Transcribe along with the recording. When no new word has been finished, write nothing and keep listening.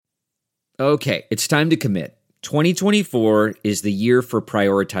Okay, it's time to commit. 2024 is the year for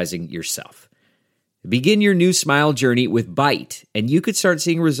prioritizing yourself. Begin your new smile journey with Bite, and you could start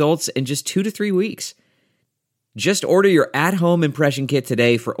seeing results in just 2 to 3 weeks. Just order your at-home impression kit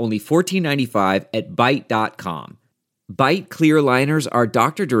today for only $14.95 at Bite.com. Bite clear liners are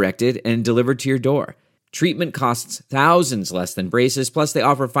doctor-directed and delivered to your door. Treatment costs thousands less than braces, plus they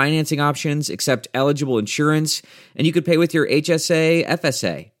offer financing options, accept eligible insurance, and you could pay with your HSA,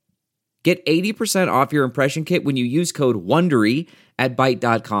 FSA. Get 80% off your impression kit when you use code WONDERY at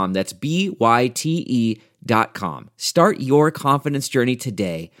Byte.com. That's BYTE.com. Start your confidence journey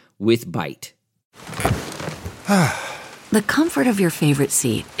today with Byte. The comfort of your favorite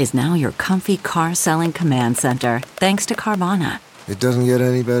seat is now your comfy car selling command center, thanks to Carvana. It doesn't get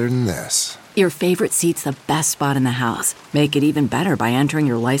any better than this. Your favorite seat's the best spot in the house. Make it even better by entering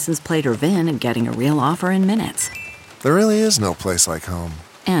your license plate or VIN and getting a real offer in minutes. There really is no place like home.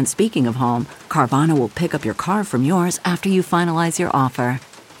 And speaking of home, Carvana will pick up your car from yours after you finalize your offer.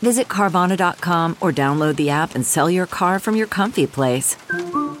 Visit Carvana.com or download the app and sell your car from your comfy place.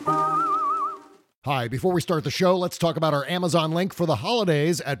 Hi, before we start the show, let's talk about our Amazon link for the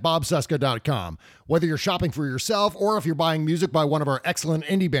holidays at bobcesca.com. Whether you're shopping for yourself or if you're buying music by one of our excellent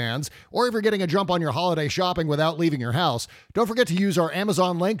indie bands, or if you're getting a jump on your holiday shopping without leaving your house, don't forget to use our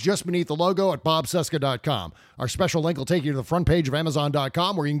Amazon link just beneath the logo at bobcesca.com. Our special link will take you to the front page of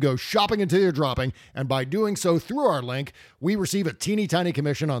Amazon.com where you can go shopping until you're dropping, and by doing so through our link, we receive a teeny tiny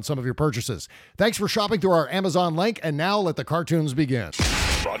commission on some of your purchases. Thanks for shopping through our Amazon link, and now let the cartoons begin.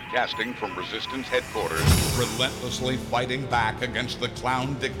 Broadcasting from Resistance headquarters, relentlessly fighting back against the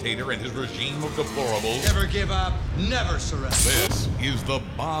clown dictator and his regime of deplorables. Never give up, never surrender. This is the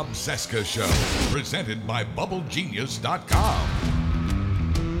Bob Cesca Show, presented by BubbleGenius.com.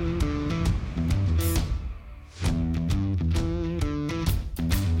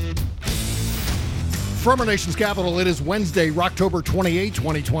 From our nation's capital, it is Wednesday, October 28,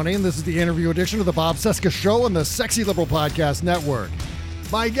 2020, and this is the interview edition of the Bob Cesca Show on the Sexy Liberal Podcast Network.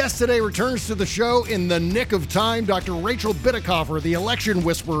 My guest today returns to the show in the nick of time. Dr. Rachel Bitecofer, the election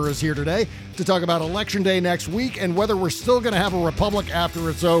whisperer, is here today to talk about Election Day next week and whether we're still going to have a republic after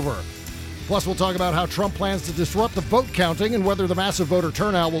it's over. Plus, we'll talk about how Trump plans to disrupt the vote counting and whether the massive voter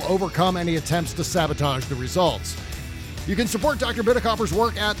turnout will overcome any attempts to sabotage the results. You can support Dr. Bitecofer's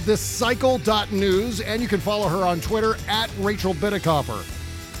work at thiscycle.news, and you can follow her on Twitter at Rachel Bitecofer.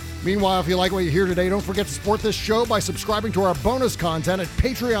 Meanwhile, if you like what you hear today, don't forget to support this show by subscribing to our bonus content at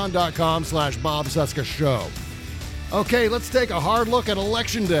patreon.com/Bob Cesca Show. Okay, let's take a hard look at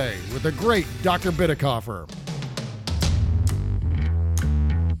Election Day with the great Dr. Bitecofer.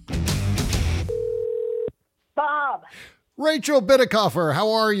 Bob. Rachel Bitecofer,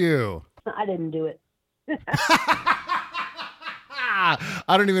 how are you? I didn't do it. I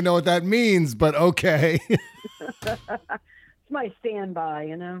don't even know what that means, but okay. My standby,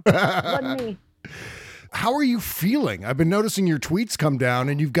 you know. Wasn't me. How are you feeling? I've been noticing your tweets come down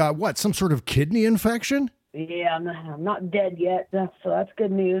and you've got what, some sort of kidney infection? Yeah, I'm not dead yet. So that's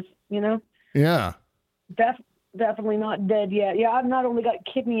good news, you know? Yeah. Definitely not dead yet. Yeah, I've not only got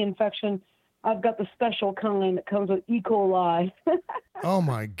kidney infection, I've got the special kind that comes with E. coli. Oh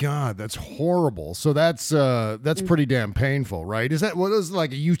my God, that's horrible. So that's pretty damn painful, right? Is that what is it,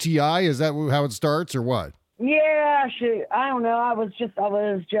 like a UTI? Is that how it starts or what? Yeah, shoot. I don't know. I was just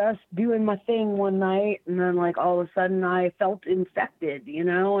doing my thing one night, and then like all of a sudden I felt infected, you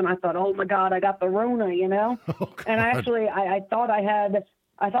know, and I thought, oh my God, I got the Rona, you know. Oh, and I thought I had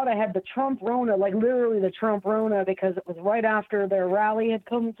the Trump Rona, like literally the Trump Rona, because it was right after their rally had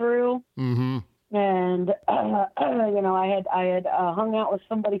come through. Mm-hmm. And you know, I had hung out with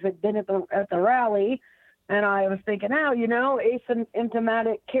somebody who had been at the rally, and I was thinking, oh, you know,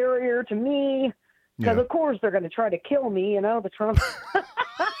 asymptomatic carrier to me. Because, of course, they're going to try to kill me, you know, the Trump.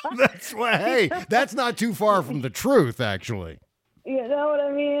 That's not too far from the truth, actually. You know what I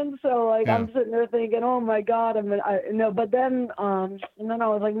mean? So, like, yeah. I'm sitting there thinking, oh, my God. But then I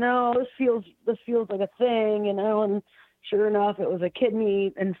was like, no, this feels like a thing, you know. And sure enough, it was a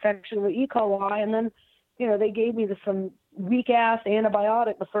kidney infection with E. coli. And then, you know, they gave me some weak-ass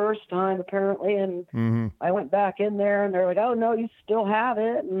antibiotic the first time, apparently, and I went back in there, and they're like, oh, no, you still have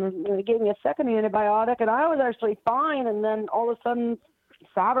it, and they gave me a second antibiotic, and I was actually fine, and then all of a sudden,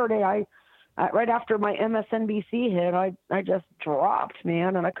 Saturday, I right after my MSNBC hit, I just dropped,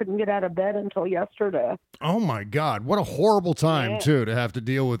 man, and I couldn't get out of bed until yesterday. Oh, my God. What a horrible time, too, to have to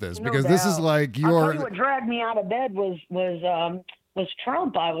deal with this, because this is like your... I'll tell you what dragged me out of bed was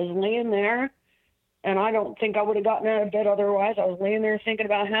Trump. I was laying there, and I don't think I would have gotten out of bed otherwise. I was laying there thinking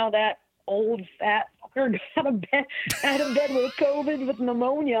about how that old, fat, doctor out of bed with COVID, with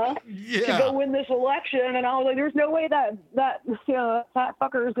pneumonia to go win this election. And I was like, there's no way that fat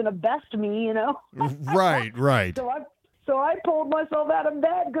fucker is going to best me, Right. So I pulled myself out of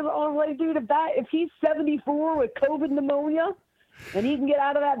bed because I was like, dude, if he's 74 with COVID pneumonia and he can get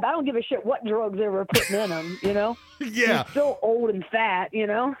out of that, I don't give a shit what drugs they were putting in him, Yeah. He's still old and fat,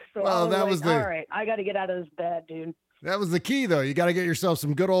 So well, all right, I got to get out of this bed, dude. That was the key, though. You got to get yourself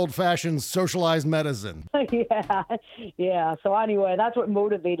some good old-fashioned socialized medicine. Yeah. So anyway, that's what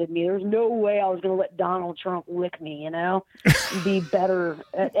motivated me. There's no way I was going to let Donald Trump lick me, be better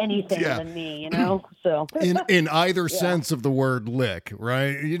at anything than me, So in either sense of the word lick,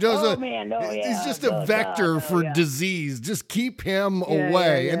 right? He's just a vector for disease. Just keep him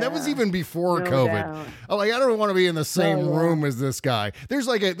away. And that was even before COVID. Doubt. I don't want to be in the same room as this guy. There's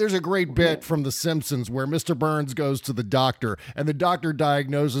a great bit from The Simpsons where Mr. Burns goes to the doctor, and the doctor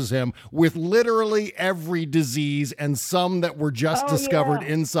diagnoses him with literally every disease and some that were just discovered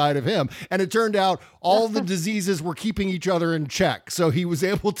inside of him. And it turned out all the diseases were keeping each other in check, so he was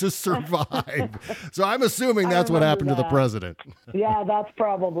able to survive. So I'm assuming that's what happened to the president. Yeah, that's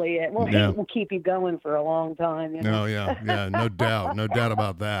probably it. Well, hate will keep you going for a long time. No, no doubt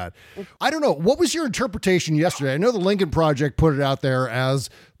about that. I don't know. What was your interpretation yesterday? I know the Lincoln Project put it out there as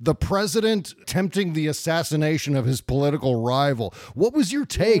the president attempting the assassination of his political rival. What was your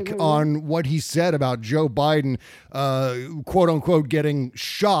take on what he said about Joe Biden, quote unquote, getting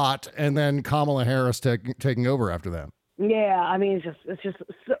shot and then Kamala Harris taking over after that? Yeah, I mean, it's just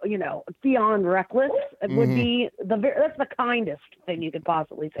beyond reckless. It would be that's the kindest thing you could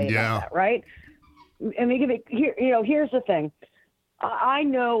possibly say about that, right? I mean, here's the thing. I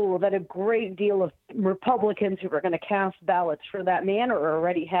know that a great deal of Republicans who are going to cast ballots for that man or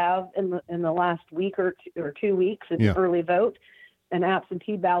already have in the last week or 2 weeks in early vote and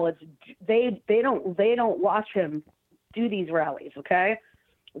absentee ballots. They don't watch him do these rallies. Okay,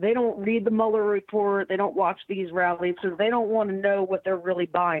 they don't read the Mueller report. They don't watch these rallies because they don't want to know what they're really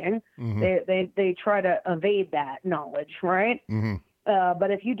buying. They try to evade that knowledge, right?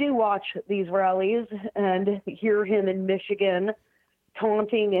 But if you do watch these rallies and hear him in Michigan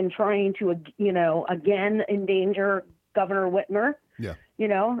taunting and trying to, again endanger Governor Whitmer. Yeah.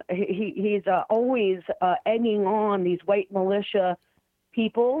 He's always egging on these white militia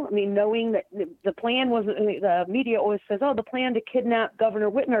people. I mean, knowing that the plan was, the media always says, the plan to kidnap Governor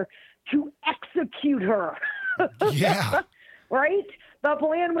Whitmer to execute her. Yeah. Right? The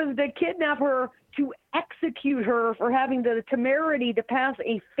plan was to kidnap her to execute her for having the temerity to pass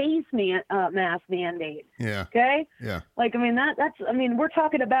a face mask mandate. Yeah. Okay. Yeah. We're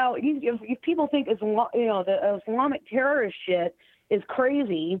talking about if people think the Islamic terrorist shit is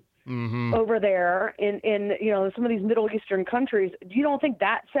crazy over there in some of these Middle Eastern countries. You don't think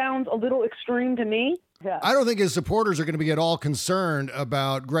that sounds a little extreme to me? Yeah. I don't think his supporters are going to be at all concerned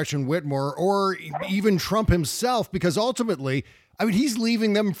about Gretchen Whitmer or even Trump himself, because ultimately, I mean, he's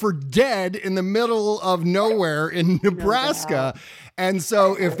leaving them for dead in the middle of nowhere in Nebraska. And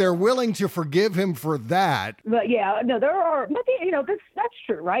so if they're willing to forgive him for that. But there are, but that's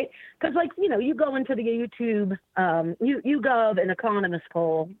true, right? Because you go into the YouTube, YouGov, an Economist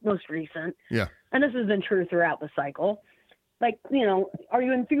poll, most recent. Yeah. And this has been true throughout the cycle. Are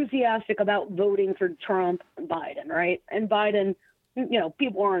you enthusiastic about voting for Trump and Biden, right? And Biden,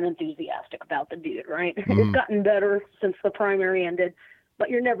 people aren't enthusiastic about the dude, right? It's gotten better since the primary ended,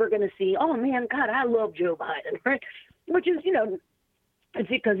 but you're never going to see, oh man, God, I love Joe Biden, right? Which is, it's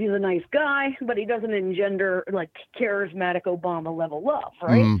because he's a nice guy, but he doesn't engender charismatic Obama level love,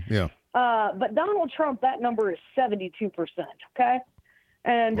 right? But Donald Trump, that number is 72%, okay?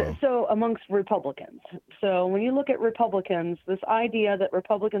 And so amongst Republicans. So when you look at Republicans, this idea that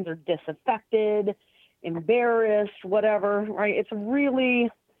Republicans are disaffected, embarrassed, whatever, right?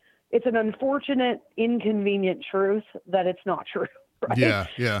 It's an unfortunate, inconvenient truth that it's not true. Right?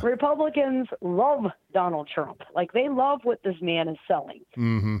 Yeah. Republicans love Donald Trump. They love what this man is selling.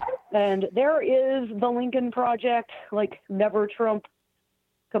 And there is the Lincoln Project, never Trump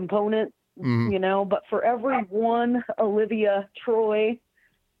component, but for every one Olivia Troy,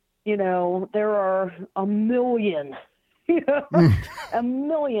 there are a million, a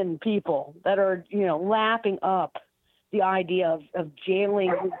million people that are, lapping up the idea of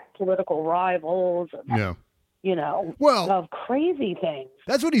jailing political rivals. Of crazy things.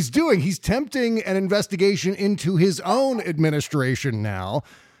 That's what he's doing. He's tempting an investigation into his own administration now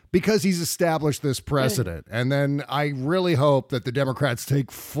because he's established this precedent. And then I really hope that the Democrats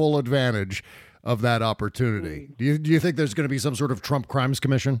take full advantage of that opportunity. Do you think there's going to be some sort of Trump Crimes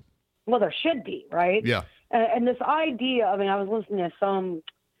Commission? Well, there should be, right? Yeah. And this idea, I was listening to some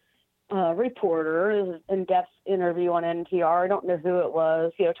reporter, this is an in-depth interview on NPR. I don't know who it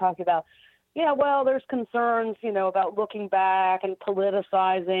was, talking about, well, there's concerns, about looking back and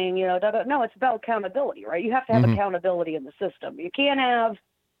politicizing, No, it's about accountability, right? You have to have accountability in the system. You can't have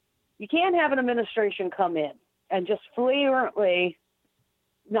an administration come in and just flagrantly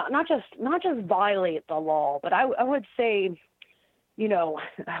not just violate the law, but I would say,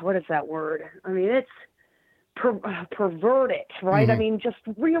 what is that word? I mean, it's pervert it, right? I mean, just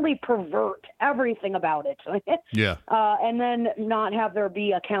really pervert everything about it. Yeah. And then not have there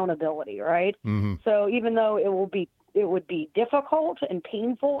be accountability, right? So even though it would be difficult and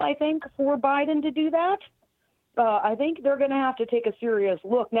painful, I think, for Biden to do that, I think they're going to have to take a serious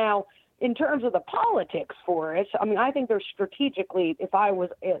look. Now, in terms of the politics for it, I mean, I think they're strategically, if I was,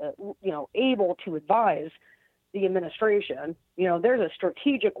 able to advise the administration, there's a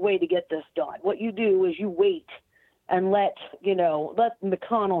strategic way to get this done. What you do is you wait and let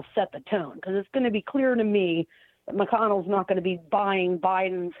McConnell set the tone, because it's going to be clear to me that McConnell's not going to be buying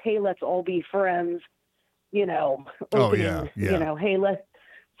Biden's, hey, let's all be friends, opening, hey,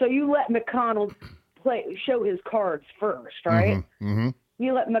 so you let McConnell show his cards first, right?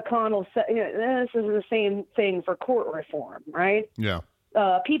 You let McConnell say, this is the same thing for court reform, right? Yeah.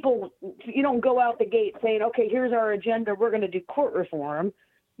 People, you don't go out the gate saying, okay, here's our agenda, we're going to do court reform.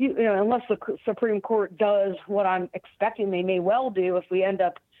 Unless the Supreme Court does what I'm expecting they may well do if we end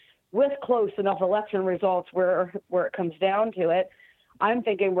up with close enough election results where it comes down to it. I'm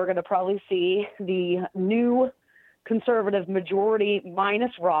thinking we're going to probably see the new conservative majority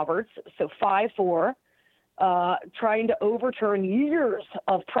minus Roberts, so 5-4, trying to overturn years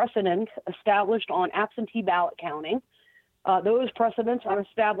of precedent established on absentee ballot counting. Those precedents are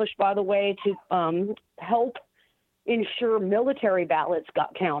established, by the way, to help ensure military ballots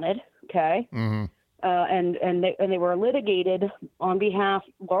got counted. Okay, and they were litigated on behalf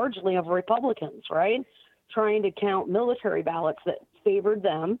largely of Republicans, right? Trying to count military ballots that favored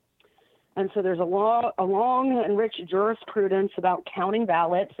them. And so there's a long and rich jurisprudence about counting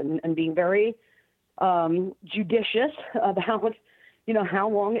ballots and being very judicious about,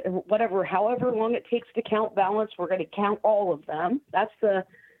 however long it takes to count ballots, we're going to count all of them. That's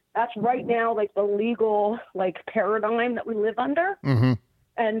right now, like, the legal, paradigm that we live under.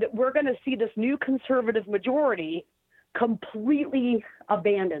 And we're going to see this new conservative majority completely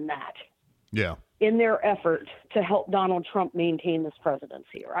abandon that. Yeah. In their effort to help Donald Trump maintain this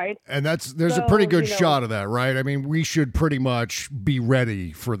presidency, right? And there's a pretty good shot of that, right? I mean, we should pretty much be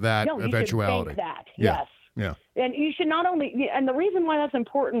ready for that eventuality. You should bank that, yes. Yeah. And you should not only, and the reason why that's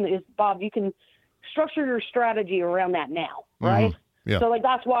important is, Bob, you can structure your strategy around that now, right? Yeah. So,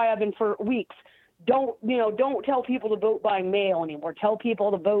 that's why I've been for weeks. Don't tell people to vote by mail anymore. Tell people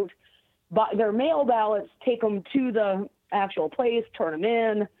to vote by their mail ballots, take them to the actual place, turn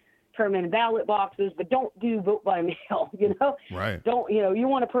them in ballot boxes, but don't do vote by mail, Right. Don't, you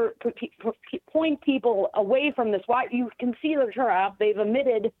want to point people away from this. Why? You can see the trap. They've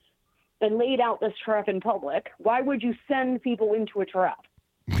admitted and laid out this trap in public. Why would you send people into a trap?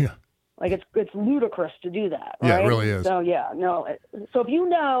 Yeah. It's ludicrous to do that, right? Yeah, it really is. So, yeah, no. So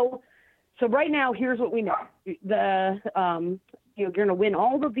so right now, here's what we know. You're going to win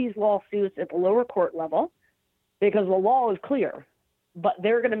all of these lawsuits at the lower court level because the law is clear. But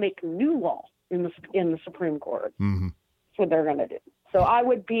they're going to make new law in the Supreme Court. That's what they're going to do. So I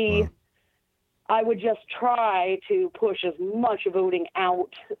would just try to push as much voting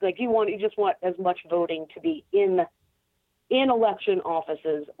out. You just want as much voting to be in election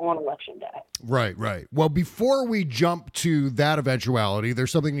offices on election day. Right. Well, before we jump to that eventuality,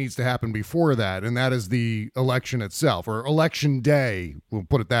 there's something that needs to happen before that, and that is the election itself, or election day, we'll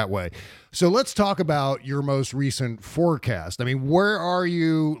put it that way. So let's talk about your most recent forecast. I mean, where are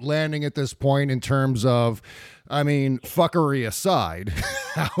you landing at this point in terms of, fuckery aside?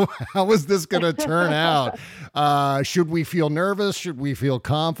 How is this going to turn out? Should we feel nervous? Should we feel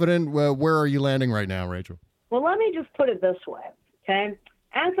confident? Where are you landing right now, Rachel? Well, let me just put it this way, okay?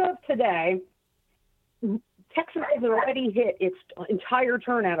 As of today, Texas has already hit its entire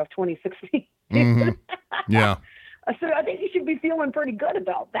turnout of 2016. Yeah. So I think you should be feeling pretty good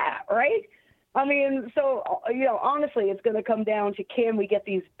about that, right? Honestly, it's going to come down to, can we get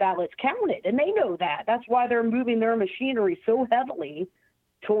these ballots counted? And they know that. That's why they're moving their machinery so heavily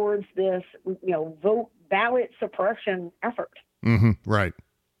towards this, vote ballot suppression effort. Right.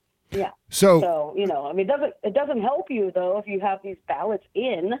 Yeah. So it doesn't help you though if you have these ballots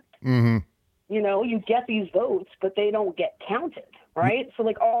in. You get these votes, but they don't get counted, right? So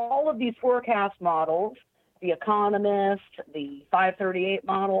all of these forecast models, The Economist, the 538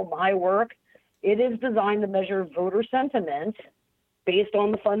 model, my work, it is designed to measure voter sentiment based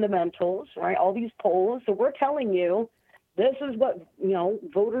on the fundamentals, right? All these polls. So we're telling you, this is what,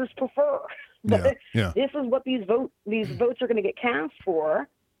 voters prefer. Yeah, yeah. This is what these votes are going to get cast for.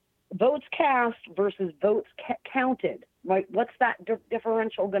 Votes cast versus votes counted, right? What's that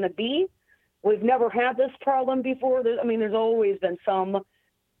differential going to be? We've never had this problem before. There's always been some,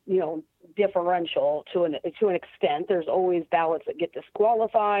 differential to an extent. There's always ballots that get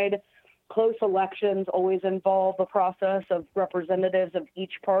disqualified. Close elections always involve the process of representatives of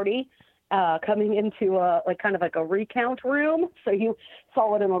each party coming into a recount room. So you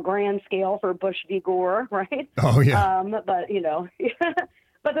saw it on a grand scale for Bush v. Gore, right? Oh yeah.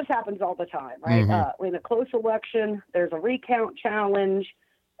 But this happens all the time, right? Mm-hmm. In a close election, there's a recount challenge.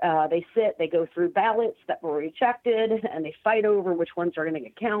 They go through ballots that were rejected, and they fight over which ones are going to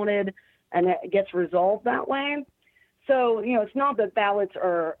get counted, and it gets resolved that way. So, it's not that ballots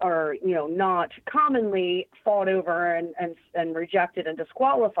are not commonly fought over and rejected and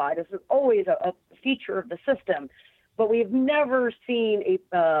disqualified. It's always a feature of the system. But we've never seen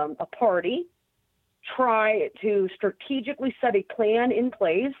a party try to strategically set a plan in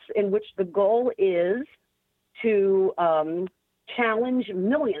place in which the goal is to challenge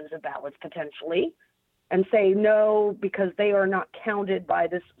millions of ballots potentially and say no because they are not counted by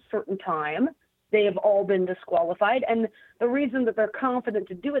this certain time. They have all been disqualified. And the reason that they're confident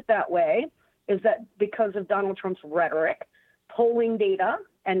to do it that way is that because of Donald Trump's rhetoric, polling data,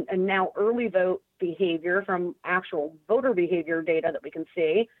 and now early vote behavior from actual voter behavior data that we can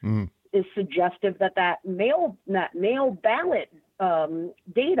see is suggestive that mail ballot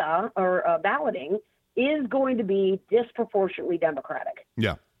data or balloting is going to be disproportionately Democratic.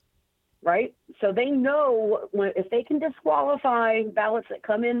 Yeah. Right? So they know if they can disqualify ballots that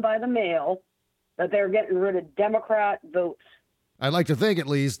come in by the mail, that they're getting rid of Democrat votes. I'd like to think at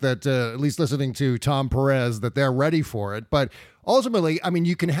least that, at least listening to Tom Perez, that they're ready for it. But ultimately,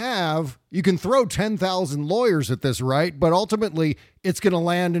 you can throw 10,000 lawyers at this, right? But ultimately, it's going to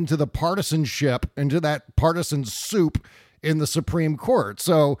land into the partisanship, into that partisan soup in the Supreme Court.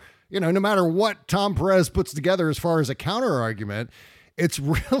 So, no matter what Tom Perez puts together as far as a counter argument, it's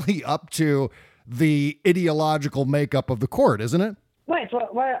really up to the ideological makeup of the court, isn't it? Right.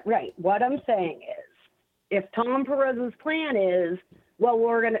 Right. What I'm saying is, if Tom Perez's plan is,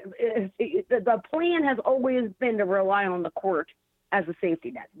 the plan has always been to rely on the court as a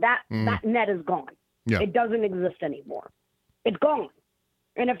safety net. That net is gone. Yeah. It doesn't exist anymore. It's gone.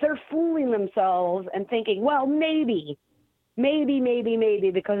 And if they're fooling themselves and thinking, well, maybe,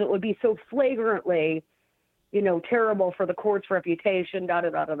 because it would be so flagrantly, terrible for the court's reputation,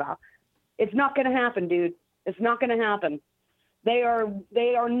 it's not going to happen, dude. It's not going to happen. They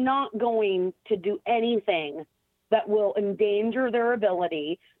are not going to do anything that will endanger their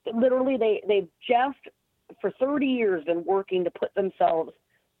ability. Literally, they've just for 30 years been working to put themselves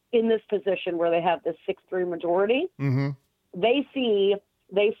in this position where they have this 6-3 majority. Mm-hmm. They see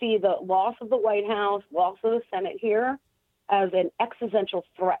the loss of the White House, loss of the Senate here as an existential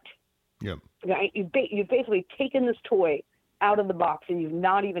threat. Yep. Right? You've basically taken this toy out of the box and you've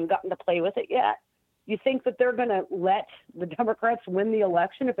not even gotten to play with it yet. You think that they're going to let the Democrats win the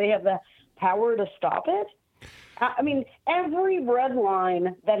election if they have the power to stop it? Every red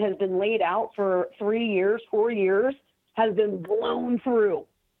line that has been laid out for 3 years, 4 years has been blown through.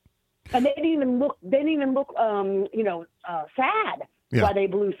 And they didn't even look sad why they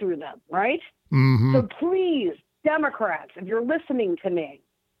blew through them, right? Mm-hmm. So please, Democrats, if you're listening to me,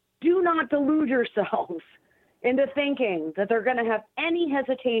 do not delude yourselves into thinking that they're going to have any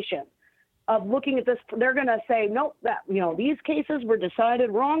hesitation of looking at this. They're going to say, nope, these cases were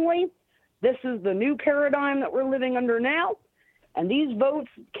decided wrongly. This is the new paradigm that we're living under now, and these votes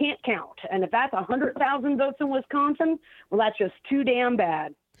can't count. And if that's 100,000 votes in Wisconsin, well, that's just too damn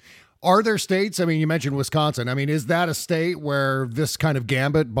bad. Are there states, you mentioned Wisconsin. Is that a state where this kind of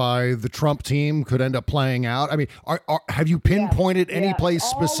gambit by the Trump team could end up playing out? Have you pinpointed any place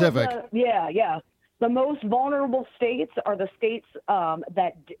specific? The most vulnerable states are the states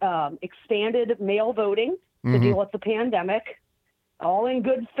that expanded mail voting to deal with the pandemic, all in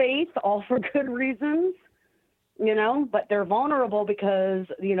good faith, all for good reasons, but they're vulnerable because,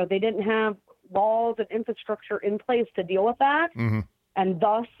 they didn't have laws and infrastructure in place to deal with that. Mm-hmm. And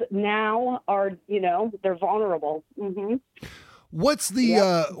thus now are, they're vulnerable. Mm-hmm. What's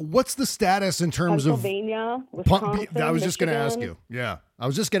the status in terms Pennsylvania, Wisconsin, I was just going to ask you. Yeah. I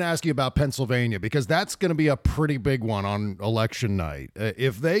was just going to ask you about Pennsylvania because that's going to be a pretty big one on election night.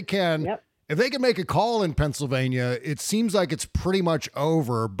 If they can make a call in Pennsylvania, it seems like it's pretty much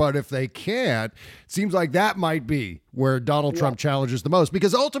over. But if they can't, it seems like that might be where Donald Trump challenges the most,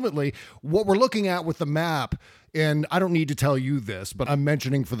 because ultimately what we're looking at with the map and I don't need to tell you this, but I'm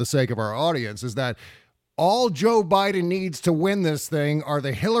mentioning for the sake of our audience, is that all Joe Biden needs to win this thing are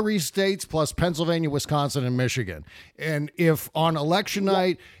the Hillary states plus Pennsylvania, Wisconsin, and Michigan. And if on election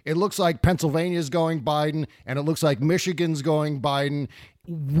night, it looks like Pennsylvania's going Biden and it looks like Michigan's going Biden,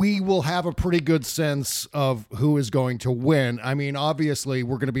 we will have a pretty good sense of who is going to win. I mean, obviously,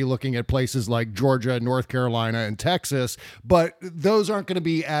 we're going to be looking at places like Georgia, North Carolina, and Texas, but those aren't going to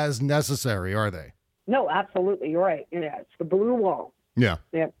be as necessary, are they? No, absolutely. You're right. Yeah, it's the blue wall. Yeah.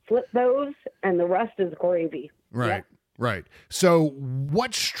 Flip those, and the rest is gravy. Right. Yep. Right. So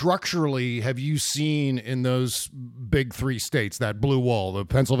what structurally have you seen in those big three states, that blue wall, the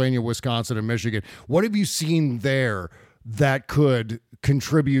Pennsylvania, Wisconsin, and Michigan? What have you seen there that could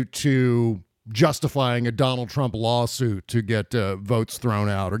contribute to justifying a Donald Trump lawsuit to get votes thrown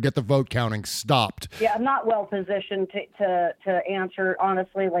out or get the vote counting stopped? Yeah, I'm not well positioned to answer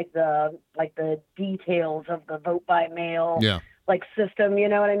honestly, like the details of the vote by mail. Yeah. Like system, you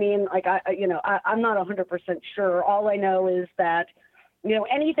know what I mean? Like I'm not 100% sure. All I know is that,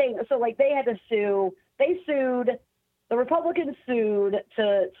 anything. So like they had to sue. They sued. The Republicans sued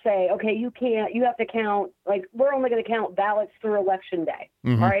to say, okay, you have to count. Like we're only going to count ballots through election day,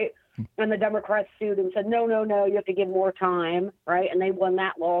 right? And the Democrats sued and said, no, you have to give more time, right? And they won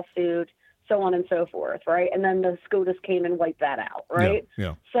that lawsuit, so on and so forth, right? And then the SCOTUS came and wiped that out, right?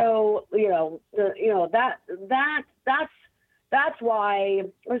 Yeah. So that's why.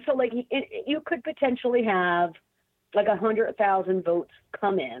 So like you could potentially have like 100,000 votes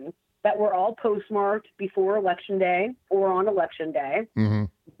come in that were all postmarked before Election Day or on Election Day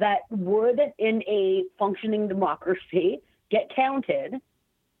that would, in a functioning democracy, get counted,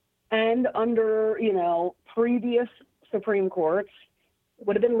 and under previous Supreme Courts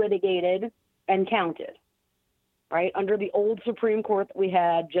would have been litigated and counted, right? Under the old Supreme Court that we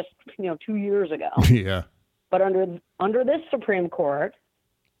had just 2 years ago. Yeah. But under this Supreme Court,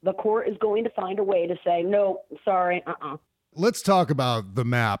 the court is going to find a way to say, no, sorry, Let's talk about the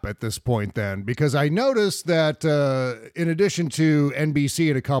map at this point then, because I noticed that in addition to NBC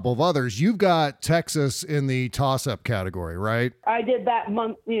and a couple of others, you've got Texas in the toss-up category, right? I did that a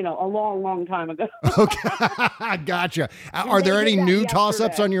long time ago. Okay, gotcha. Are there any new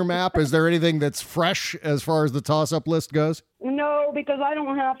toss-ups on your map? Is there anything that's fresh as far as the toss-up list goes? No, because I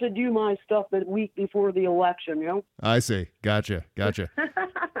don't have to do my stuff the week before the election, I see. Gotcha.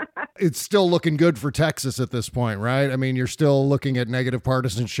 It's still looking good for Texas at this point, right? I mean, you're still looking at negative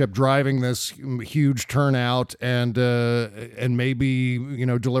partisanship driving this huge turnout and maybe,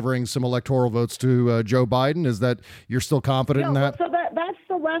 delivering some electoral votes to Joe Biden. Is that you're still confident in that? So that's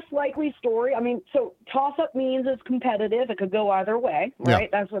the less likely story. I mean, so toss-up means it's competitive. It could go either way, right?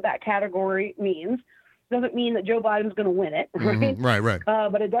 Yeah. That's what that category means. Doesn't mean that Joe Biden's going to win it, right? Right.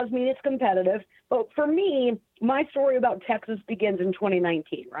 But it does mean it's competitive. But for me, my story about Texas begins in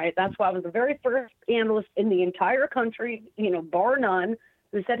 2019, right? That's why I was the very first analyst in the entire country, bar none,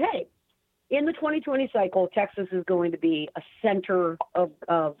 who said, hey, in the 2020 cycle, Texas is going to be a center of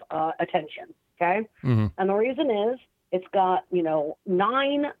attention, okay? And the reason is it's got,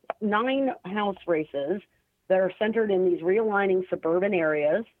 9 House races that are centered in these realigning suburban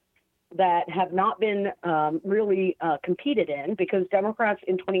areas that have not been really competed in because Democrats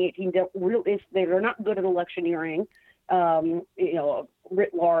in 2018 they're not good at electioneering,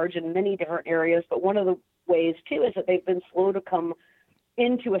 writ large in many different areas. But one of the ways too is that they've been slow to come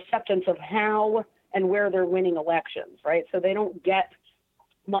into acceptance of how and where they're winning elections, right? So they don't get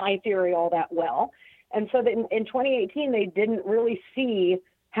my theory all that well. And so in 2018 they didn't really see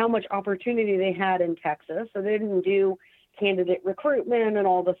how much opportunity they had in Texas. So they didn't do candidate recruitment and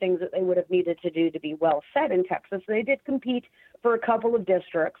all the things that they would have needed to do to be well set in Texas. They did compete for a couple of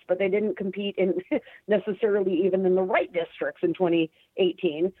districts, but they didn't compete in necessarily even in the right districts in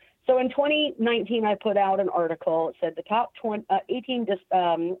 2018. So in 2019, I put out an article. It said the top 18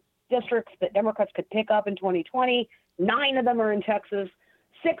 districts that Democrats could pick up in 2020, 9 of them are in Texas,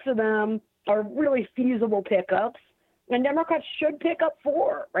 6 of them are really feasible pickups, and Democrats should pick up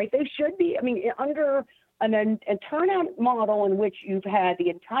 4, right? They should be, under a turnout model in which you've had the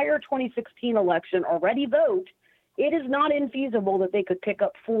entire 2016 election already vote, it is not infeasible that they could pick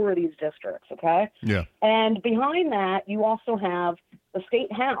up 4 of these districts, okay? Yeah. And behind that, you also have the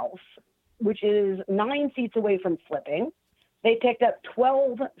state house, which is 9 seats away from flipping. They picked up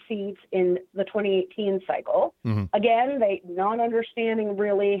 12 seats in the 2018 cycle. Again, they not understanding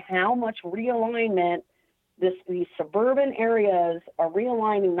really how much realignment these suburban areas are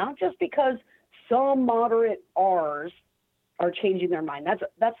realigning, not just because some moderate R's are changing their mind.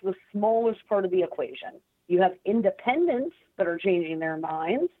 That's the smallest part of the equation. You have independents that are changing their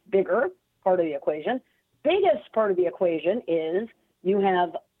minds, bigger part of the equation. biggest part of the equation is you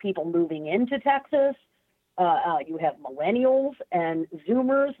have people moving into Texas. You have millennials and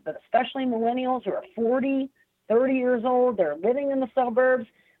Zoomers, but especially millennials who are 40, 30 years old. They're living in the suburbs.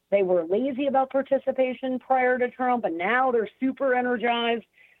 They were lazy about participation prior to Trump, and now they're super energized.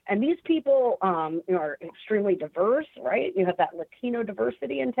 And these people are extremely diverse, right? You have that Latino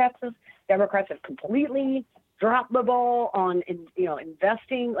diversity in Texas. Democrats have completely dropped the ball on,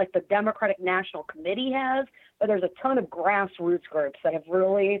 investing like the Democratic National Committee has. But there's a ton of grassroots groups that have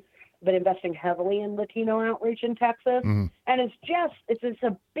really been investing heavily in Latino outreach in Texas. Mm-hmm. And it's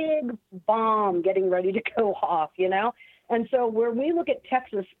a big bomb getting ready to go off, And so where we look at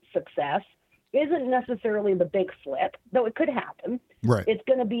Texas success isn't necessarily the big flip, though it could happen. Right. It's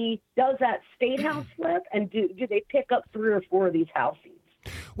going to be, does that state house flip, and do they pick up 3 or 4 of these house seats?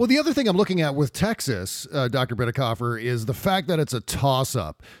 Well, the other thing I'm looking at with Texas, Dr. Bitecofer, is the fact that it's a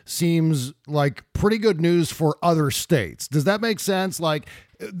toss-up seems like pretty good news for other states. Does that make sense? Like,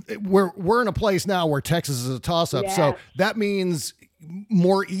 we're in a place now where Texas is a toss-up, Yes. so that means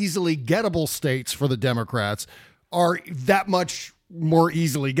more easily gettable states for the Democrats are that much more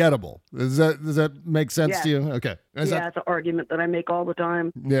easily gettable. Does that make sense to you? Okay. It's an argument that I make all the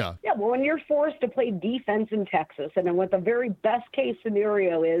time. Yeah. Yeah, well, when you're forced to play defense in Texas, and then what the very best case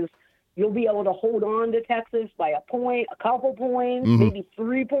scenario is, you'll be able to hold on to Texas by a point, a couple points, maybe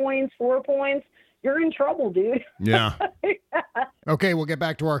 3 points, 4 points. You're in trouble, dude. Yeah. Okay, we'll get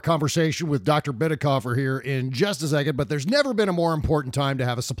back to our conversation with Dr. Bitecofer here in just a second, but there's never been a more important time to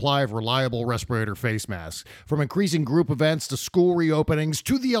have a supply of reliable respirator face masks. From increasing group events to school reopenings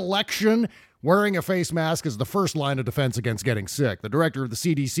to the election, wearing a face mask is the first line of defense against getting sick. The director of the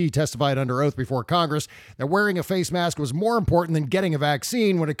CDC testified under oath before Congress that wearing a face mask was more important than getting a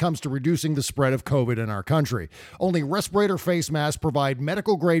vaccine when it comes to reducing the spread of COVID in our country. Only respirator face masks provide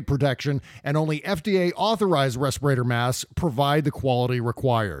medical-grade protection, and only FDA-authorized respirator masks provide the quality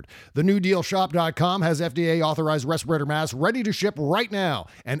required. TheNewDealShop.com has FDA-authorized respirator masks ready to ship right now,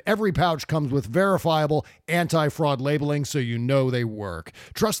 and every pouch comes with verifiable anti-fraud labeling so you know they work.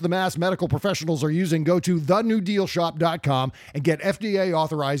 Trust the mask medical professionals are using. Go to TheNewDealShop.com and get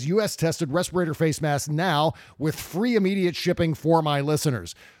FDA-authorized, U.S.-tested respirator face masks now with free immediate shipping for my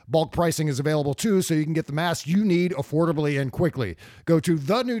listeners. Bulk pricing is available too, so you can get the mask you need affordably and quickly. Go to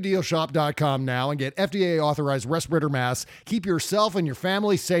TheNewDealShop.com now and get FDA-authorized respirator masks. Keep yourself and your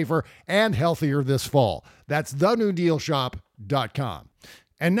family safer and healthier this fall. That's TheNewDealShop.com.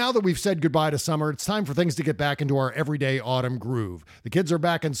 And now that we've said goodbye to summer, it's time for things to get back into our everyday autumn groove. The kids are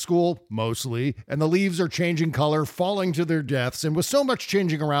back in school, mostly, and the leaves are changing color, falling to their deaths. And with so much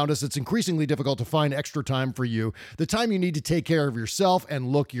changing around us, it's increasingly difficult to find extra time for you, the time you need to take care of yourself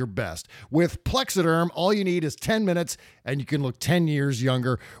and look your best. With Plexiderm, all you need is 10 minutes, and you can look 10 years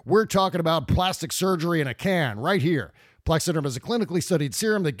younger. We're talking about plastic surgery in a can right here. Plexiderm is a clinically studied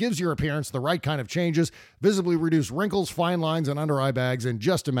serum that gives your appearance the right kind of changes, visibly reduce wrinkles, fine lines, and under eye bags in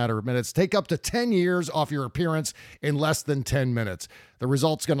just a matter of minutes. Take up to 10 years off your appearance in less than 10 minutes. The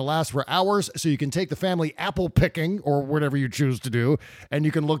result's going to last for hours, so you can take the family apple picking or whatever you choose to do, and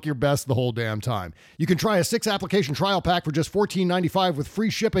you can look your best the whole damn time. You can try a 6-application trial pack for just $14.95 with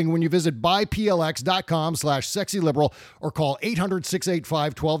free shipping when you visit buyplx.com/sexyliberal or call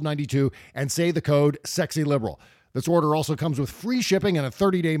 800-685-1292 and say the code SEXYLIBERAL. This order also comes with free shipping and a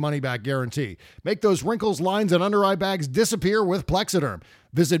 30-day money-back guarantee. Make those wrinkles, lines, and under-eye bags disappear with Plexiderm.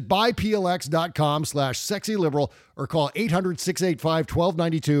 Visit buyplx.com/sexyliberal or call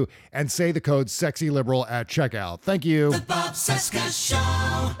 800-685-1292 and say the code SEXYLIBERAL at checkout. Thank you. The Bob Cesca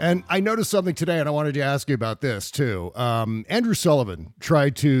Show. And I noticed something today, and I wanted to ask you about this, too. Andrew Sullivan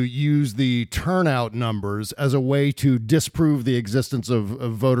tried to use the turnout numbers as a way to disprove the existence of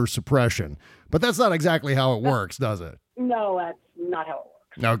voter suppression. But that's not exactly how it works, does it? No, that's not how it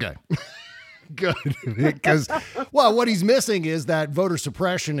works. Okay. Good. Because, well, what he's missing is that voter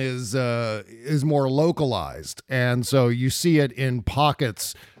suppression is more localized. And so you see it in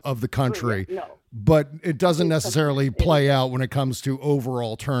pockets of the country. No. But it doesn't necessarily play out when it comes to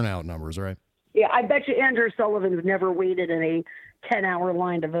overall turnout numbers, right? Yeah, I bet you Andrew Sullivan's never waited in a 10-hour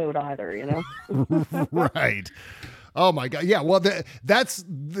line to vote either, Right. Oh, my God. Yeah, well, that's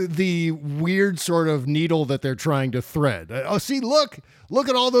the weird sort of needle that they're trying to thread. Oh, see, look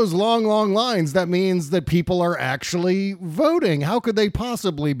at all those long, long lines. That means that people are actually voting. How could they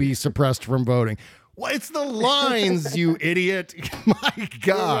possibly be suppressed from voting? Well, it's the lines, you idiot. My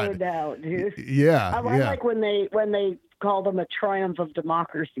God. No doubt, dude. Yeah. I like when they call them a triumph of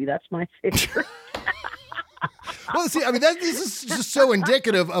democracy. That's my favorite. Well, see, I mean, this is just so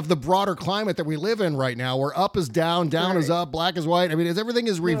indicative of the broader climate that we live in right now, where up is down, down is up, black is white. I mean, everything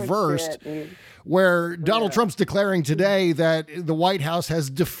is reversed. Where Donald Trump's declaring today that the White House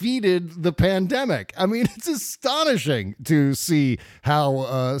has defeated the pandemic. I mean, it's astonishing to see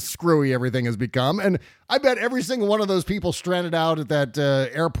how screwy everything has become. And I bet every single one of those people stranded out at that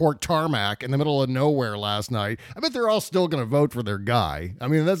airport tarmac in the middle of nowhere last night, I bet they're all still going to vote for their guy. I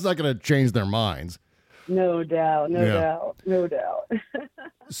mean, that's not going to change their minds. No doubt. No doubt.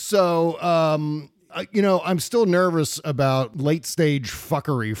 So, I'm still nervous about late stage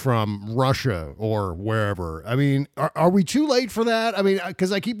fuckery from Russia or wherever. I mean, are we too late for that? I mean,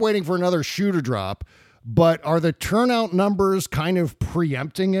 because I keep waiting for another shoe to drop, but are the turnout numbers kind of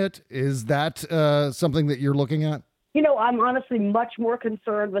preempting it? Is that something that you're looking at? I'm honestly much more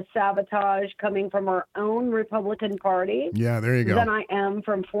concerned with sabotage coming from our own Republican Party. Yeah, there you go. Than I am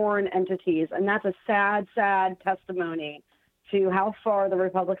from foreign entities. And that's a sad, sad testimony to how far the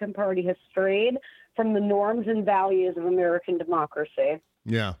Republican Party has strayed from the norms and values of American democracy.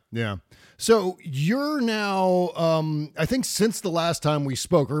 Yeah. So you're now, I think since the last time we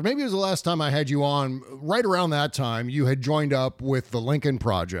spoke, or maybe it was the last time I had you on, right around that time, you had joined up with the Lincoln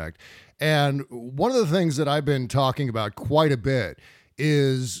Project. And one of the things that I've been talking about quite a bit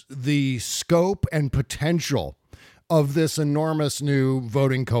is the scope and potential of this enormous new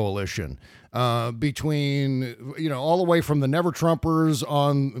voting coalition between, all the way from the Never Trumpers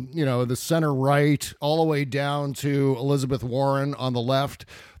on, the center right, all the way down to Elizabeth Warren on the left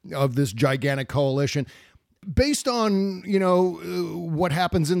of this gigantic coalition. Based on, what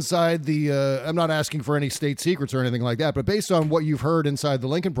happens inside the, I'm not asking for any state secrets or anything like that, but based on what you've heard inside the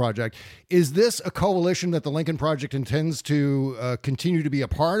Lincoln Project, is this a coalition that the Lincoln Project intends to continue to be a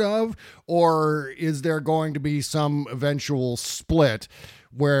part of, or is there going to be some eventual split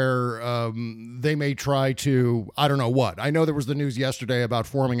where they may try to, I don't know what. I know there was the news yesterday about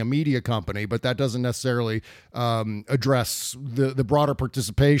forming a media company, but that doesn't necessarily address the broader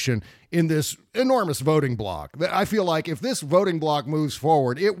participation in this enormous voting bloc. I feel like if this voting bloc moves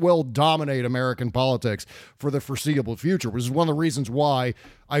forward, it will dominate American politics for the foreseeable future, which is one of the reasons why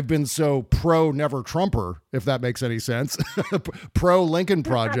I've been so pro Never Trumper, if that makes any sense, pro Lincoln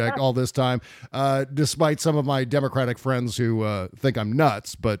Project all this time, despite some of my Democratic friends who think I'm nuts.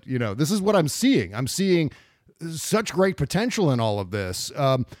 But, this is what I'm seeing. I'm seeing such great potential in all of this.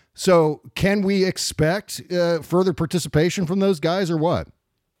 So can we expect further participation from those guys or what?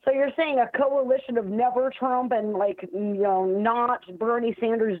 So you're saying a coalition of Never Trump and not Bernie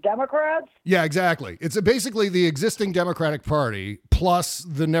Sanders Democrats? Yeah, exactly. It's basically the existing Democratic Party plus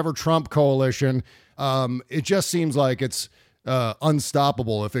the Never Trump coalition. It just seems like it's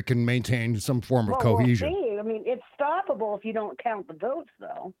unstoppable if it can maintain some form of cohesion. We'll see. I mean, it's stoppable if you don't count the votes,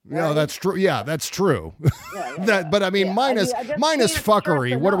 though. Right? No, that's true. Yeah, that's true. But I mean, minus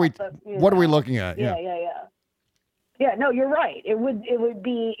fuckery. What are we looking at? Yeah. Yeah, no, you're right. It would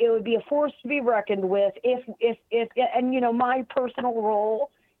be a force to be reckoned with if and my personal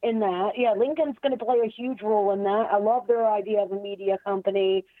role in that. Yeah, Lincoln's going to play a huge role in that. I love their idea of a media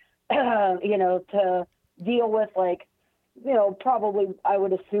company, to deal with probably I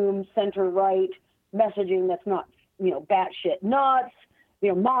would assume center right messaging that's not batshit nuts.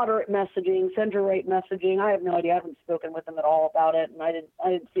 Moderate messaging, center right messaging. I have no idea. I haven't spoken with them at all about it, and I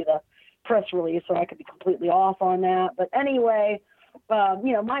didn't see the press release, so I could be completely off on that. But anyway,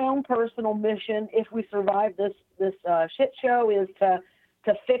 my own personal mission, if we survive this shit show, is to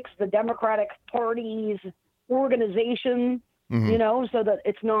fix the Democratic Party's organization, so that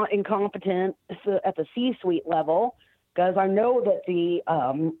it's not incompetent at the C-suite level. Because I know that the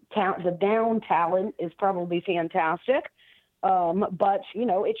down talent is probably fantastic, but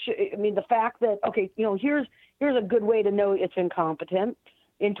it should. I mean, the fact that here's a good way to know it's incompetent.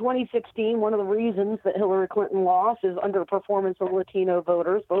 In 2016, one of the reasons that Hillary Clinton lost is underperformance of Latino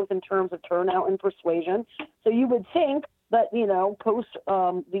voters, both in terms of turnout and persuasion. So you would think that, post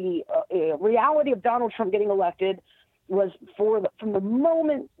the reality of Donald Trump getting elected was from the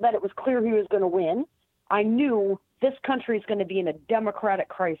moment that it was clear he was going to win, I knew this country is going to be in a democratic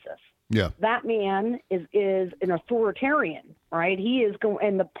crisis. Yeah. That man is an authoritarian, right? He is going,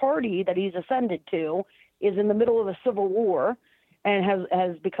 and the party that he's ascended to is in the middle of a civil war, and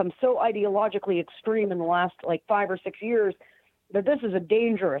has become so ideologically extreme in the last 5 or 6 years that this is a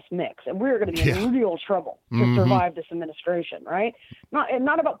dangerous mix, and we're going to be in real trouble to survive this administration, right?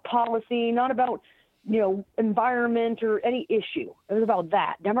 Not about policy, not about environment or any issue. It was about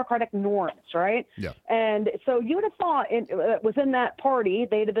that democratic norms, right? Yeah. And so you would have thought within that party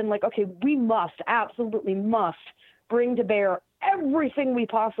they'd have been like, okay, we absolutely must bring to bear everything we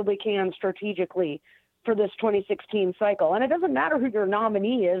possibly can strategically for this 2016 cycle. And it doesn't matter who your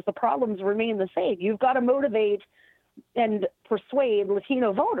nominee is. The problems remain the same. You've got to motivate and persuade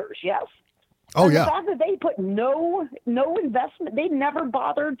Latino voters. Yes. Oh, and yeah. The fact that they put no investment, they never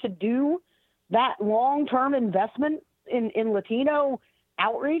bothered to do that long-term investment in Latino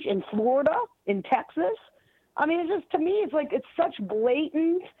outreach in Florida, in Texas. I mean, it's just, to me, it's like, it's such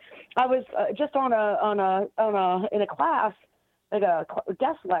blatant. I was just in a class, like a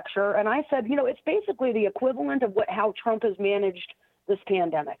guest lecture, and I said, it's basically the equivalent of how Trump has managed this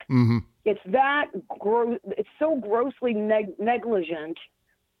pandemic. Mm-hmm. It's it's so grossly negligent.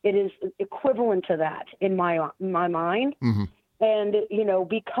 It is equivalent to that in my mind. Mm-hmm. And,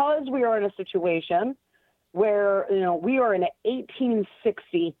 because we are in a situation where, we are in an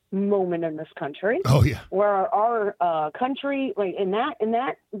 1860 moment in this country. Oh, yeah. Where our country, like in that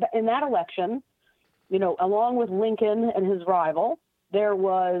election, along with Lincoln and his rival, there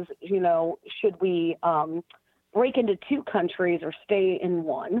was, should we break into two countries or stay in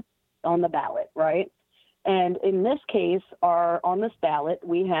one on the ballot, right? And in this case, on this ballot,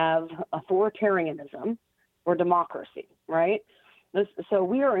 we have authoritarianism or democracy, right? So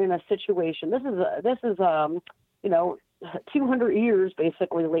we are in a situation. This is 200 years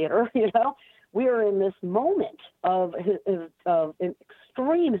basically later. We are in this moment of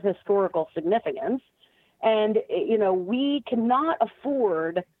extreme historical significance, and we cannot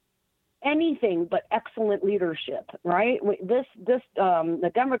afford anything but excellent leadership, right?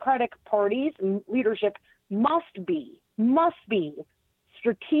 The Democratic Party's leadership must be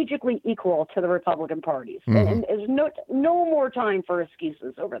strategically equal to the Republican Party's. Mm-hmm. And there's no more time for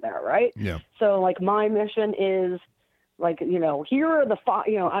excuses over there, right? Yeah. So, like, my mission is, like, here are the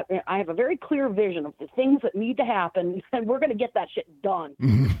I have a very clear vision of the things that need to happen, and we're going to get that shit done.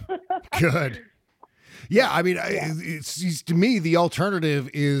 Mm-hmm. Good. Yeah, I mean, it's to me, the alternative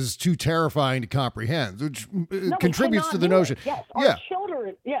is too terrifying to comprehend, which contributes to the notion. Yes, our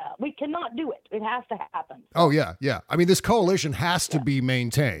children, we cannot do it. It has to happen. Oh, yeah. I mean, this coalition has to be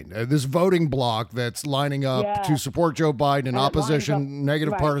maintained. This voting bloc that's lining up to support Joe Biden in opposition,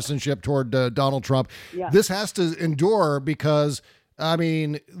 negative partisanship toward Donald Trump. Yeah. This has to endure because, I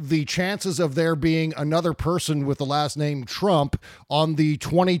mean, the chances of there being another person with the last name Trump on the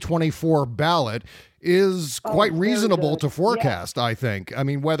 2024 ballot is quite reasonable to forecast, I think. I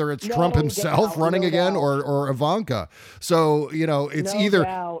mean, whether it's Trump himself running again or Ivanka. So, it's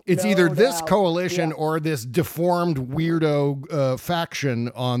either this coalition or this deformed weirdo faction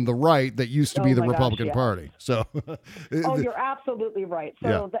on the right that used to be the Republican Party. So, you're absolutely right.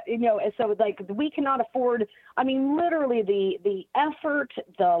 So, we cannot afford, I mean, literally the effort,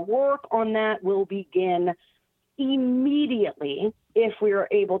 the work on that will begin immediately if we are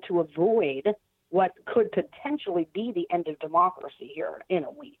able to avoid what could potentially be the end of democracy here in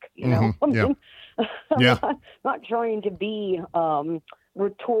a week, Mm-hmm. I'm not trying to be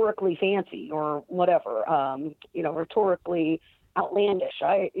rhetorically fancy or whatever, rhetorically outlandish.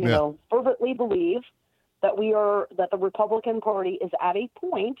 I fervently believe that the Republican Party is at a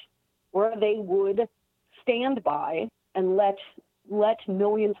point where they would stand by and let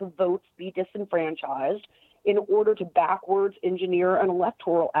millions of votes be disenfranchised in order to backwards engineer an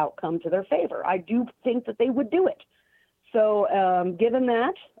electoral outcome to their favor. I do think that they would do it. So given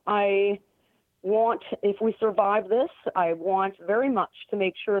that, if we survive this, I want very much to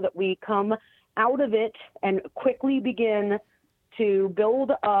make sure that we come out of it and quickly begin to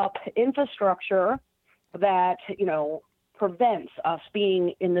build up infrastructure that, prevents us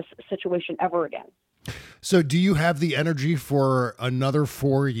being in this situation ever again. So do you have the energy for another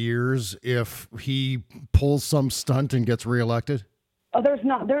 4 years if he pulls some stunt and gets reelected? Oh,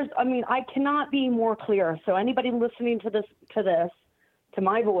 I cannot be more clear. So anybody listening to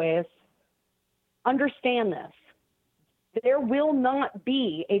my voice, understand this. There will not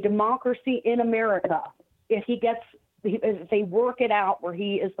be a democracy in America if they work it out where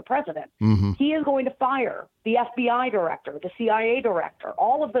he is the president. Mm-hmm. He is going to fire the FBI director, the CIA director,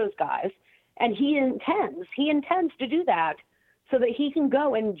 all of those guys. And he intends to do that so that he can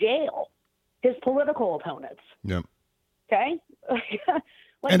go and jail his political opponents. Yep. Okay.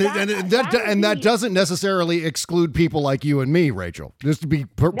 That doesn't necessarily exclude people like you and me, Rachel. Just to be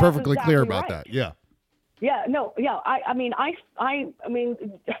perfectly clear about that. Yeah. Yeah. No. Yeah. I mean, I've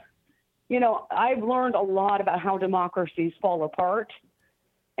learned a lot about how democracies fall apart,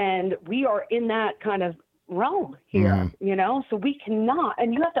 and we are in that kind of realm here, so we cannot,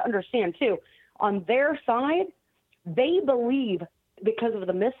 and you have to understand too, on their side, they believe, because of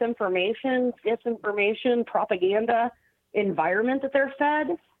the misinformation, disinformation, propaganda environment that they're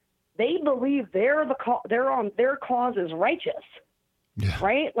fed, they believe their cause is righteous.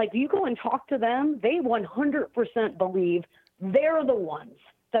 right? Like you go and talk to them, they 100% believe they're the ones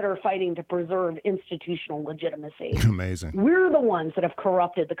that are fighting to preserve institutional legitimacy. Amazing. We're the ones that have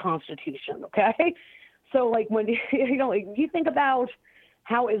corrupted the Constitution, okay? So, like, when you think about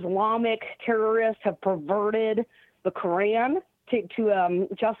how Islamic terrorists have perverted the Quran to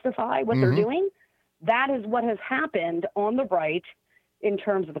justify what they're doing, that is what has happened on the right in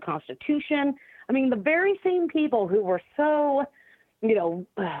terms of the Constitution. I mean, the very same people who were so,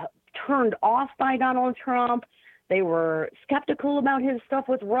 turned off by Donald Trump, they were skeptical about his stuff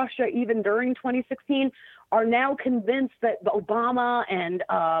with Russia even during 2016, are now convinced that Obama and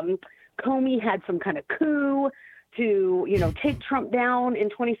Comey had some kind of coup to, take Trump down in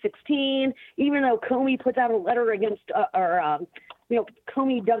 2016, even though Comey puts out a letter against,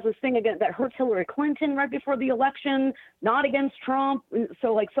 Comey does this thing against that hurts Hillary Clinton right before the election, not against Trump.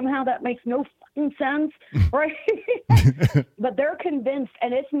 So, like, somehow that makes no fucking sense, right? But they're convinced,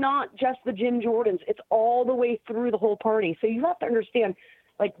 and it's not just the Jim Jordans. It's all the way through the whole party. So you have to understand,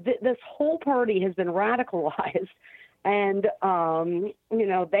 like, this whole party has been radicalized. And,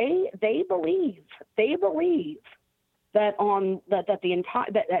 they believe that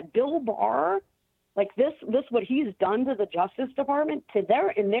that Bill Barr, like this what he's done to the Justice Department,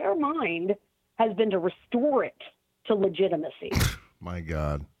 in their mind, has been to restore it to legitimacy. My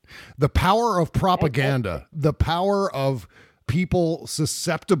God. The power of propaganda, the power of people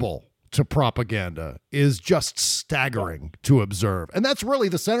susceptible to propaganda is just staggering to observe. And that's really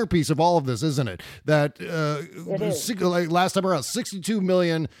the centerpiece of all of this, isn't it? That last time around, 62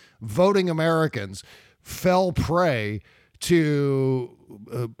 million voting Americans fell prey to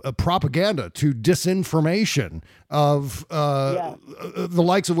propaganda, to disinformation of the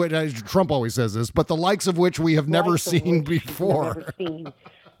likes of which, Trump always says this, but the likes of which we have never seen before.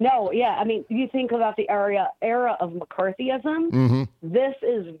 No, yeah. I mean, you think about the era of McCarthyism. This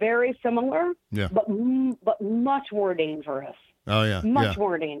is very similar, but much more dangerous. Oh, yeah. Much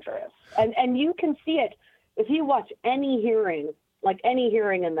more dangerous. And you can see it if you watch any hearing, like any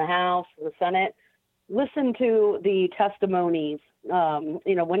hearing in the House, the Senate, listen to the testimonies,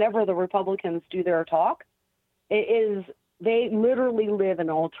 whenever the Republicans do their talk, they literally live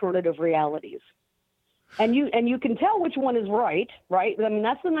in alternative realities. And you can tell which one is right? I mean,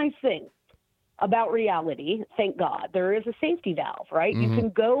 that's the nice thing about reality. Thank God there is a safety valve, right? You can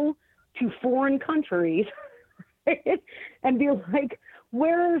go to foreign countries and be like,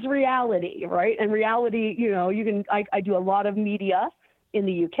 where is reality, right? And reality, I do a lot of media in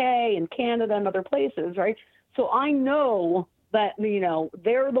the UK and Canada and other places, right? So I know that,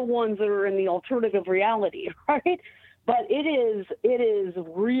 they're the ones that are in the alternative reality, right? But it is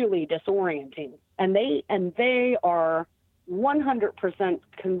really disorienting. And they are 100%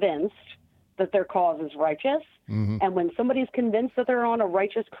 convinced that their cause is righteous. And when somebody's convinced that they're on a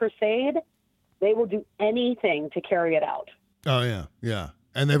righteous crusade, they will do anything to carry it out. Oh, yeah. Yeah.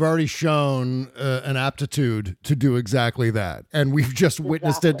 And they've already shown an aptitude to do exactly that. And we've just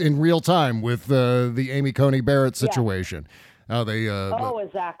witnessed it in real time with the Amy Coney Barrett situation. How they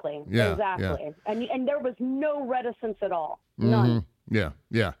exactly. Yeah, exactly. Yeah. And there was no reticence at all. None. Yeah.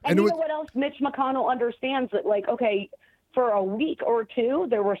 And you know what else? Mitch McConnell understands that, like, okay, for a week or two,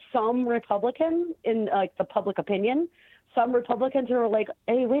 there were some Republicans in the public opinion. Some Republicans who were like,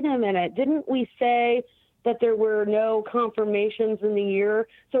 hey, wait a minute, didn't we say that there were no confirmations in the year?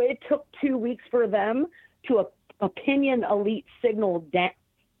 So it took 2 weeks for them to opinion elite signal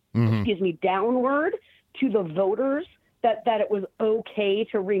downward to the voters that it was okay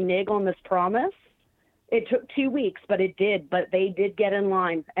to renege on this promise. It took 2 weeks, but they did get in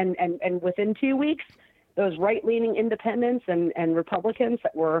line. And within 2 weeks, those right-leaning independents and Republicans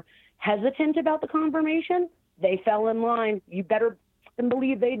that were hesitant about the confirmation, they fell in line. You better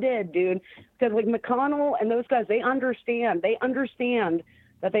believe they did, dude. Because like McConnell and those guys, they understand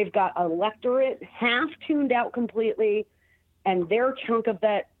that they've got an electorate half tuned out completely, and their chunk of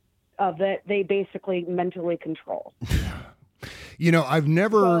that they basically mentally control. I've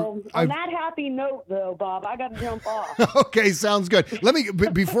never. So, on that happy note, though, Bob, I got to jump off. Okay, sounds good. Let me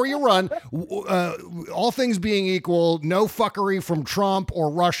before you run. All things being equal, no fuckery from Trump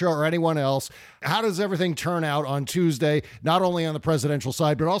or Russia or anyone else. How does everything turn out on Tuesday? Not only on the presidential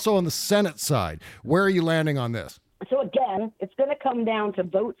side, but also on the Senate side. Where are you landing on this? So again, it's going to come down to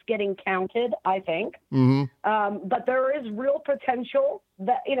votes getting counted, I think. But there is real potential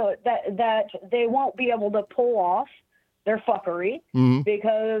that that they won't be able to pull off their fuckery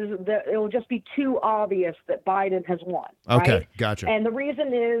because it will just be too obvious that Biden has won. Okay, right? Gotcha. And the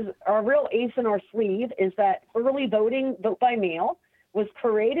reason is our real ace in our sleeve is that early voting, vote by mail, was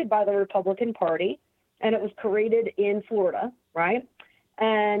created by the Republican Party, and it was created in Florida, right?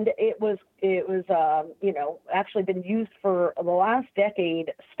 And it was actually been used for the last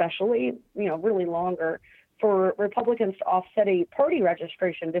decade, especially, really longer, for Republicans to offset a party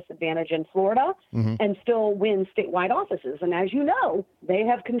registration disadvantage in Florida and still win statewide offices. And as you know, they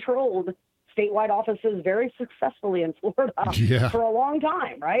have controlled statewide offices very successfully in Florida for a long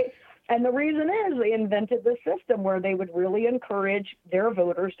time, right? And the reason is they invented this system where they would really encourage their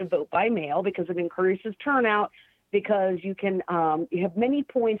voters to vote by mail because it increases turnout, because you can you have many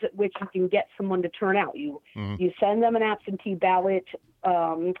points at which you can get someone to turn out. You send them an absentee ballot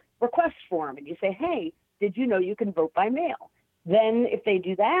request form, and you say, hey, did you know you can vote by mail? Then if they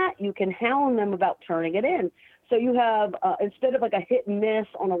do that, you can hound them about turning it in. So you have, instead of like a hit and miss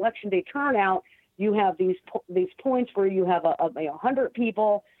on election day turnout, you have these points where you have 100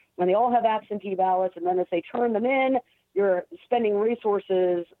 people, and they all have absentee ballots, and then if they turn them in, you're spending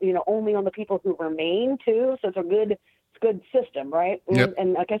resources, only on the people who remain too. So it's a good system, right? Yep.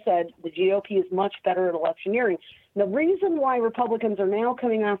 And like I said, the GOP is much better at electioneering. The reason why Republicans are now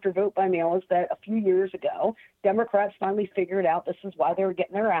coming after vote by mail is that a few years ago, Democrats finally figured out this is why they were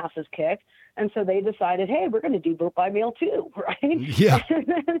getting their asses kicked. And so they decided, hey, we're going to do vote by mail too, right? Yeah.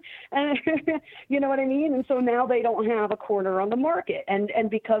 And you know what I mean? And so now they don't have a corner on the market. And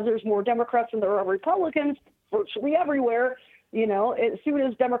because there's more Democrats than there are Republicans virtually everywhere, as soon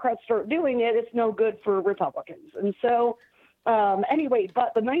as Democrats start doing it, it's no good for Republicans. And so anyway,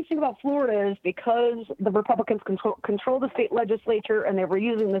 but the nice thing about Florida is because the Republicans control the state legislature and they were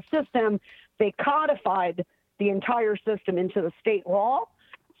using the system, they codified the entire system into the state law.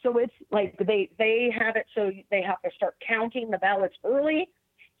 So it's like they have it so they have to start counting the ballots early.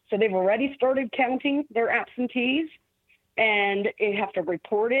 So they've already started counting their absentees, and they have to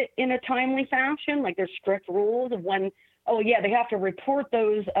report it in a timely fashion. Like there's strict rules of when, they have to report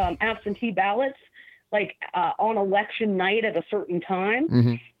those absentee ballots like on election night at a certain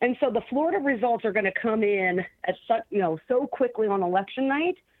time. And so the Florida results are going to come in at such, so quickly on election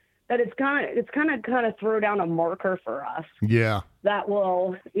night that it's kind of throw down a marker for us. Yeah. That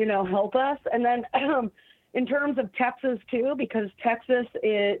will, help us. And then in terms of Texas too, because Texas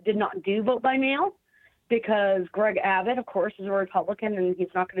did not do vote by mail, because Greg Abbott, of course, is a Republican and he's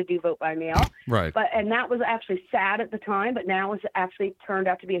not going to do vote by mail. Right. And that was actually sad at the time, but now it's actually turned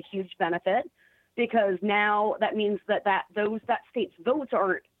out to be a huge benefit, because now that means that state's votes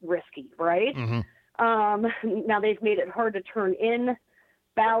aren't risky, right? Now they've made it hard to turn in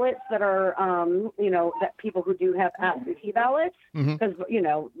ballots that are, that people who do have absentee ballots, because,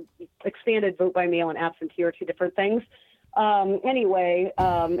 expanded vote by mail and absentee are two different things. Anyway,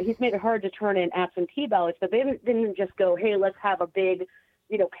 he's made it hard to turn in absentee ballots, but they didn't just go, hey, let's have a big,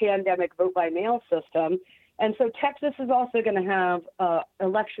 pandemic vote by mail system. And so Texas is also going to have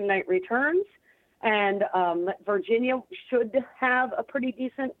election night returns, and Virginia should have a pretty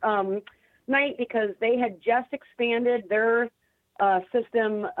decent night, because they had just expanded their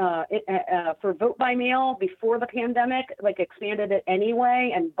system for vote by mail before the pandemic, like expanded it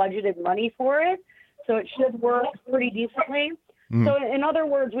anyway and budgeted money for it. So it should work pretty decently. So in other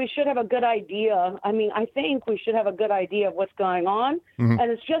words, we should have a good idea. I think we should have a good idea of what's going on. And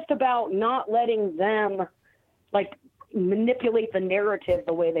it's just about not letting them manipulate the narrative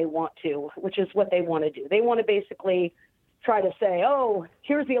the way they want to, which is what they want to do. They want to basically try to say, oh,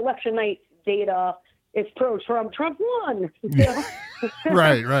 here's the election night data. It's pro-Trump. Trump won.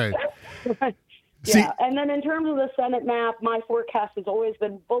 Right. Yeah, and then in terms of the Senate map, my forecast has always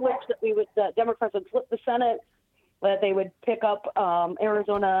been bullish that Democrats would flip the Senate, that they would pick up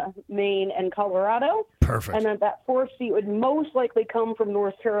Arizona, Maine, and Colorado. Perfect. And that fourth seat would most likely come from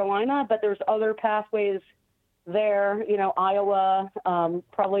North Carolina, but there's other pathways there. Iowa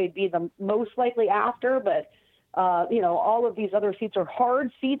probably be the most likely after, but all of these other seats are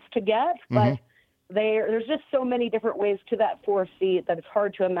hard seats to get, but there's just so many different ways to that fourth seat that it's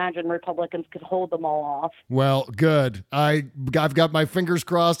hard to imagine Republicans could hold them all off. Well, good. I've got my fingers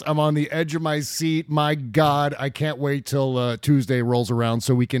crossed. I'm on the edge of my seat. My God, I can't wait till Tuesday rolls around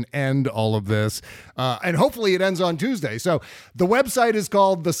so we can end all of this. And hopefully it ends on Tuesday. So the website is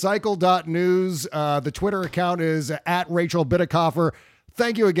called thecycle.news. The Twitter account is at Rachel Bitecofer.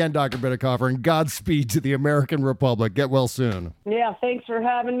 Thank you again, Dr. Bitecofer, and Godspeed to the American Republic. Get well soon. Yeah, thanks for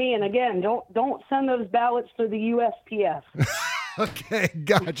having me. And again, don't send those ballots to the USPS. Okay,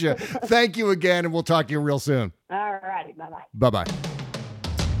 gotcha. Thank you again, and we'll talk to you real soon. All righty, bye-bye. Bye-bye.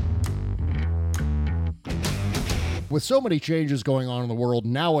 With so many changes going on in the world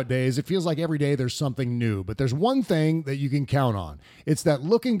nowadays, it feels like every day there's something new. But there's one thing that you can count on. It's that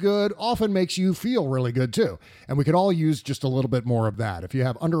looking good often makes you feel really good too. And we could all use just a little bit more of that. If you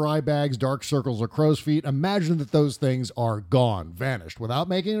have under eye bags, dark circles, or crow's feet, imagine that those things are gone, vanished, without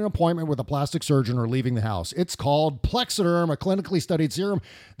making an appointment with a plastic surgeon or leaving the house. It's called Plexiderm, a clinically studied serum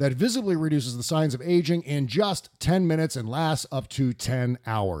that visibly reduces the signs of aging in just 10 minutes and lasts up to 10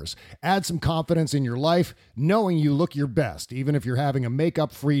 hours. Add some confidence in your life, knowing you look your best, even if you're having a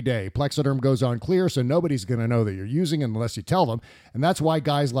makeup-free day. Plexiderm goes on clear, so nobody's going to know that you're using it unless you tell them, and that's why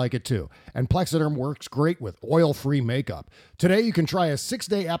guys like it too. And Plexiderm works great with oil-free makeup. Today, you can try a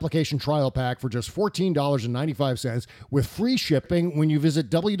 6-day application trial pack for just $14.95 with free shipping when you visit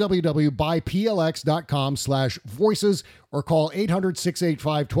www.buyplx.com/voices or call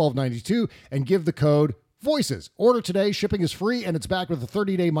 800-685-1292 and give the code VOICES. Order today. Shipping is free, and it's backed with a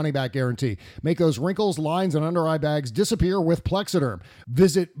 30-day money-back guarantee. Make those wrinkles, lines, and under-eye bags disappear with Plexiderm.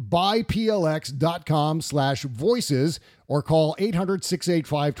 Visit buyplx.com/voices or call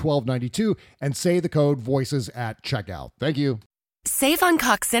 800-685-1292 and say the code VOICES at checkout. Thank you. Save on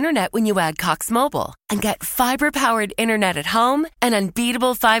Cox Internet when you add Cox Mobile and get fiber-powered internet at home and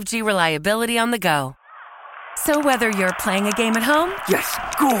unbeatable 5G reliability on the go. So whether you're playing a game at home, yes,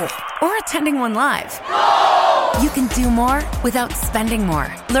 goal, or attending one live, goal, you can do more without spending more.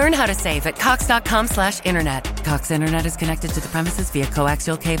 Learn how to save at cox.com/internet. Cox Internet is connected to the premises via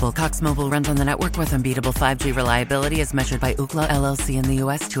coaxial cable. Cox Mobile runs on the network with unbeatable 5G reliability as measured by Ookla LLC in the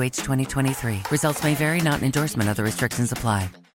U.S. to H2023. Results may vary, not an endorsement. Other restrictions apply.